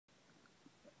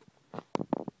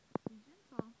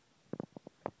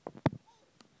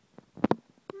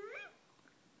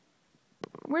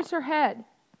Where's her head?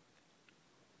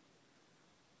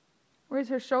 Where's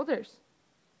her shoulders?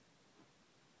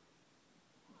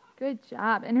 Good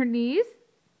job. And her knees?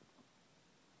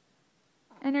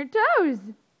 And her toes?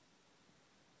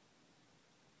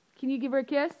 Can you give her a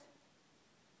kiss?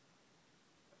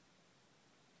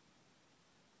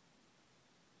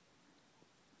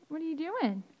 What are you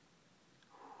doing?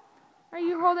 Are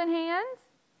you holding hands?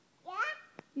 Yeah.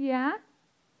 Yeah?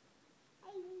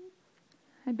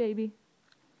 Hi, baby.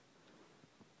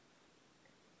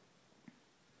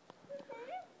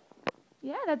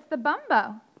 Yeah, that's the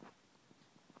bumbo.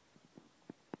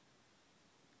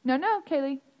 No,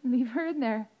 Kaylee. Leave her in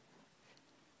there.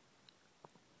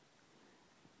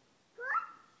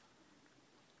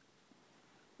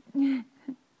 What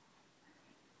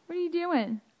are you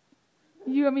doing?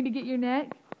 You want me to get your neck?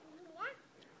 Yeah.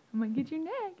 I'm going to get your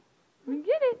neck. I'm going to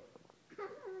get it.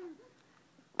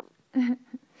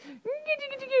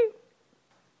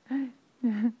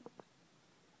 Get.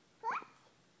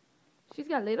 She's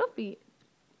got little feet.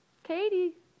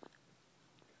 Catie.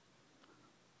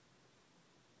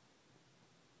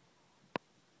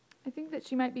 I think that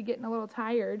she might be getting a little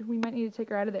tired. We might need to take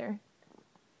her out of there.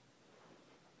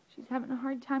 She's having a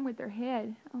hard time with her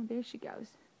head. Oh, there she goes.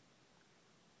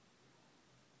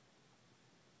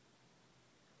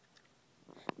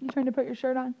 You trying to put your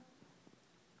shirt on?